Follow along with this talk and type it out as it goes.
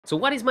So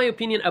what is my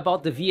opinion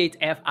about the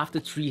V8F after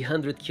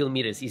 300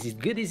 kilometers? Is it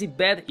good, is it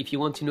bad? If you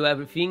want to know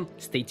everything,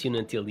 stay tuned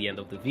until the end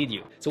of the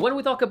video. So when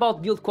we talk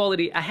about build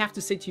quality, I have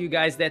to say to you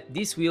guys that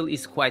this wheel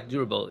is quite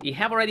durable. It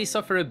have already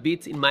suffered a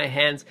bit in my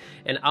hands,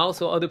 and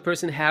also other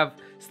person have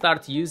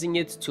started using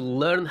it to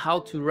learn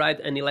how to ride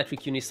an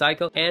electric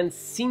unicycle, and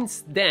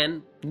since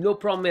then no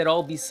problem at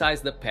all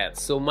besides the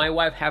pads. So my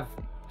wife have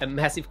a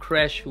massive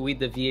crash with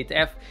the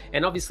V8F,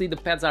 and obviously the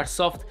pads are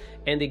soft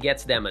and it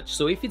gets damaged.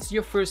 So if it's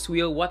your first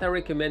wheel, what I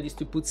recommend is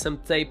to put some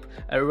tape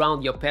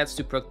around your pads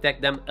to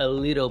protect them a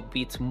little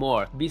bit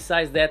more.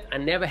 Besides that, I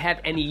never had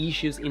any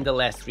issues in the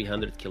last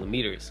 300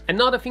 kilometers.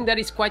 Another thing that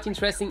is quite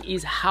interesting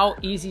is how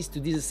easy it is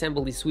to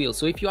disassemble this wheel.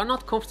 So if you are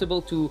not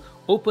comfortable to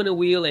open a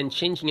wheel and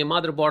changing a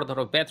motherboard or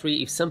a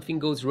battery, if something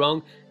goes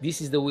wrong,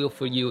 this is the wheel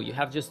for you. You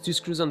have just two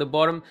screws on the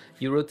bottom,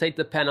 you rotate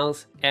the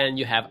panels and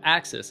you have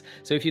access.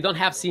 So if you don't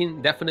have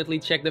seen, definitely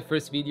check the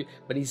first video,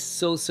 but it's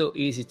so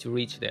easy to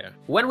reach there.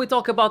 When we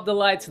talk about the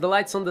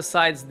lights on the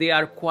sides, they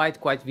are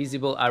quite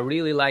visible. I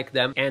really like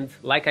them, and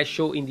like I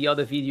show in the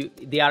other video,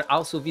 they are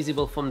also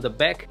visible from the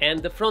back.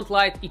 And the front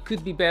light, it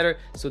could be better,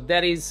 so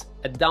that is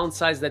a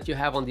downside that you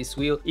have on this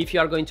wheel. If you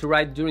are going to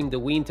ride during the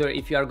winter,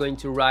 if you are going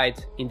to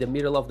ride in the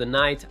middle of the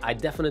night, I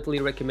definitely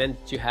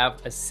recommend to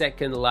have a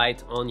second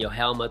light on your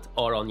helmet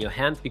or on your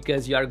hand,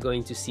 because you are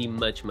going to see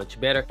much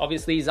better.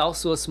 Obviously it's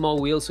also a small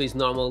wheel, so it's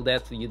normal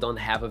that you don't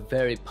have a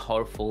very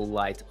powerful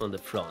light on the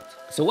front.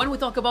 So when we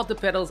talk about the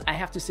pedals, I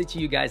have to say to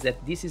you guys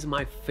that this is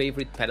my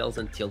favorite pedals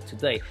until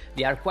today.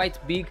 They are quite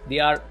big, they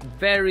are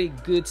very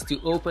good to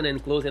open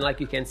and close, and like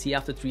you can see,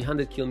 after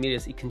 300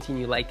 kilometers it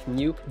continues like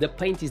new. The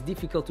paint is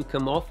difficult to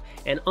come off,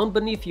 and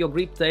underneath your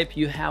grip tape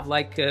you have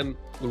like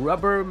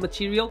rubber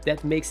material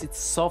that makes it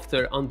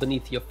softer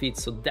underneath your feet,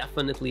 so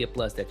definitely a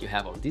plus that you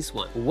have on this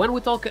one. When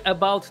we talk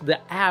about the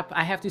app,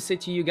 I have to say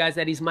to you guys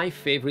that is my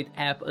favorite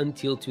app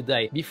until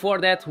today. Before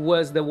that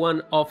was the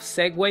one of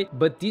Segway,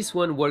 but this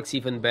one works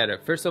even better.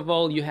 First of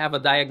all, you have a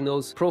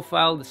diagnose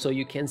profile, so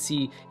you can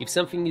see if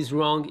something is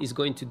wrong. It's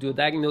going to do a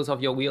diagnose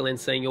of your wheel and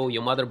saying, oh,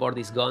 your motherboard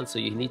is gone, so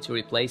you need to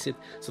replace it.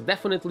 So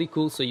definitely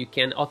cool, so you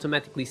can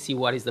automatically see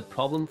what is the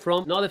problem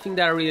from. Another thing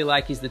that I really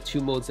like is the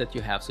two modes that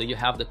you have. So you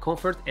have the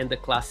comfort and the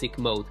classic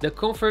mode. The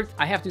comfort,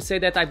 I have to say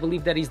that I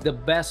believe that is the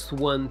best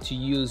one to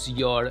use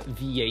your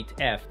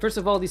V8F. First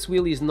of all, this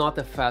wheel is not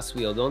a fast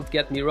wheel, don't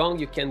get me wrong.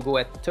 You can go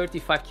at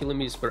 35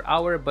 kilometers per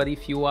hour, but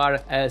if you are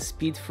a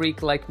speed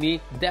freak like me,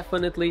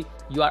 definitely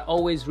you are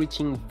always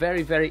reaching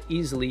very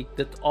easily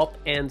the top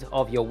end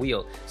of your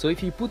wheel. So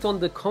if you put on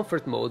the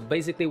comfort mode,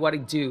 basically what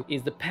it do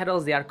is the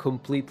pedals, they are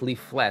completely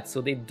flat, so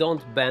they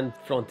don't bend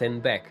front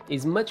and back.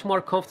 It's much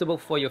more comfortable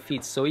for your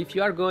feet. So if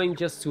you are going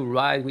just to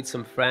ride with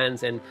some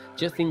friends and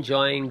just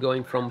enjoying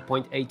going from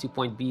point A to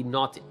point B,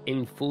 not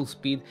in full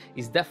speed,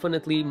 is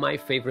definitely my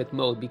favorite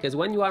mode, because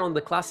when you are on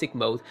the classic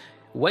mode,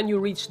 when you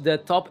reach the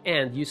top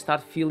end, you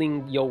start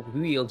feeling your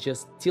wheel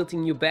just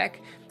tilting you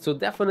back. So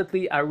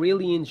definitely I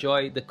really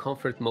enjoy the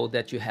comfort mode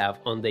that you have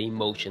on the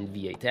Inmotion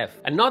V8F.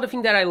 Another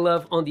thing that I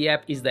love on the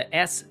app is the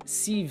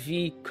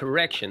SCV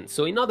correction.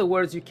 So in other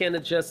words, you can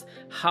adjust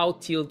how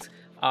tilt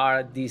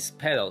are these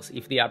pedals,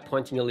 if they are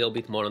pointing a little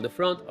bit more on the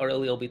front or a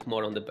little bit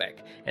more on the back,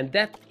 and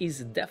that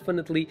is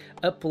definitely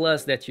a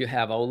plus that you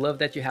have. I love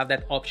that you have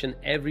that option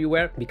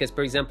everywhere, because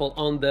for example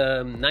on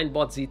the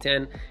 9bot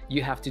Z10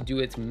 you have to do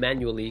it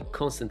manually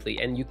constantly,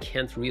 and you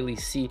can't really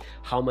see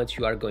how much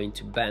you are going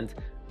to bend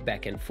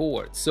back and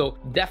forward. So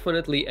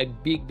definitely a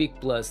big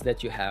plus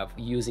that you have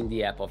using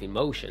the app of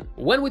Inmotion.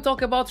 When we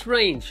talk about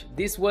range,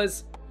 this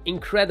was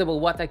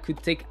incredible what I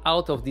could take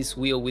out of this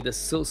wheel with a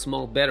so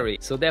small battery.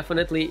 So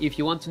definitely, if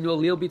you want to know a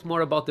little bit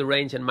more about the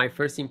range and my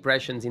first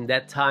impressions in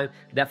that time,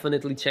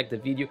 definitely check the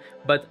video.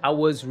 But I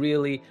was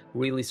really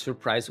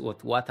surprised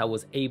with what I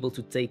was able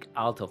to take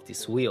out of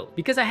this wheel,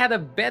 because I had a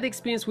bad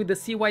experience with the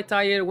CY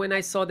tire. When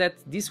I saw that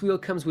this wheel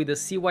comes with a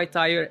CY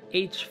tire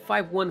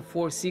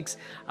H5146,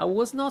 I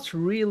was not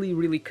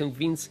really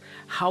convinced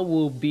how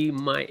will be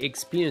my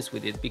experience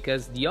with it,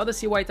 because the other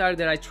CY tire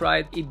that I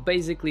tried, it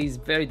basically is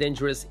very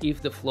dangerous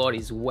if the floor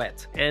is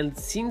wet. And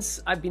since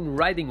I've been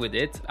riding with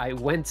it, I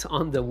went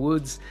on the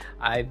woods,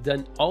 I've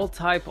done all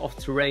type of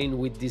terrain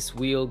with this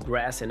wheel,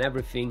 grass and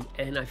everything,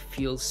 and I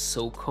feel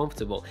so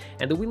comfortable.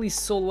 And the wheel is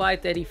so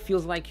light that it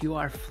feels like you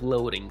are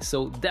floating.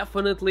 So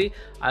definitely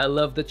I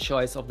love the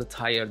choice of the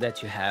tire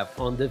that you have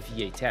on the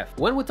V8F.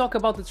 When we talk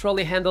about the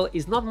trolley handle,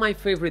 it's not my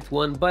favorite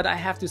one, but I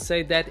have to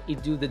say that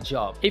it do the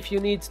job. If you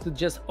need to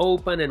just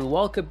open and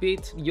walk a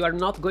bit, you are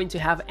not going to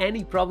have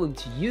any problem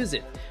to use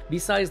it.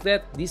 Besides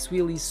that, this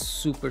wheel is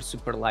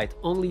super light,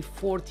 only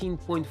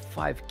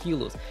 14.5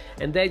 kilos,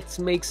 and that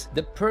makes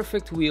the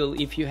perfect wheel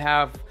if you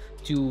have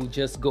to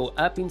just go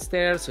up in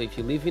stairs. So if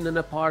you live in an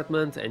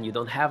apartment and you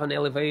don't have an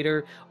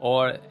elevator,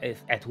 or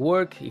if at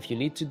work if you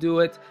need to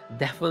do it,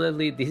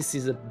 definitely this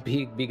is a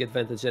big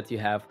advantage that you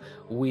have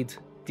with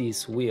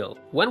this wheel.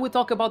 When we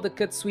talk about the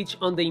cut switch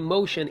on the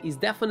Inmotion, is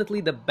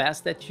definitely the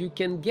best that you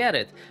can get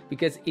it,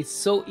 because it's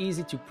so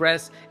easy to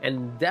press,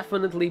 and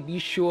definitely be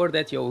sure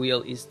that your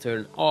wheel is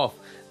turned off.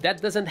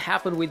 That doesn't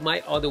happen with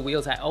my other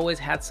wheels. I always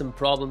had some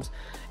problems,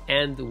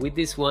 and with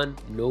this one,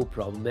 no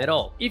problem at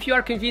all. If you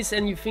are convinced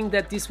and you think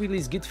that this wheel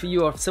is good for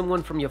you or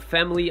someone from your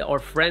family or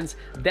friends,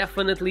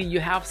 definitely you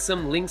have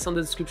some links on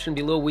the description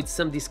below with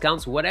some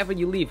discounts. Wherever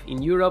you live,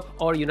 in Europe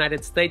or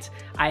United States,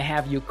 I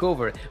have you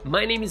covered.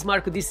 My name is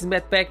Marco, this is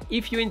MatPack.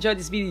 If you enjoyed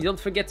this video, don't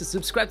forget to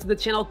subscribe to the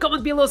channel,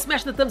 comment below,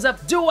 smash the thumbs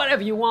up, do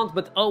whatever you want,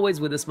 but always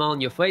with a smile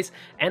on your face,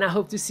 and I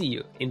hope to see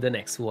you in the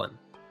next one.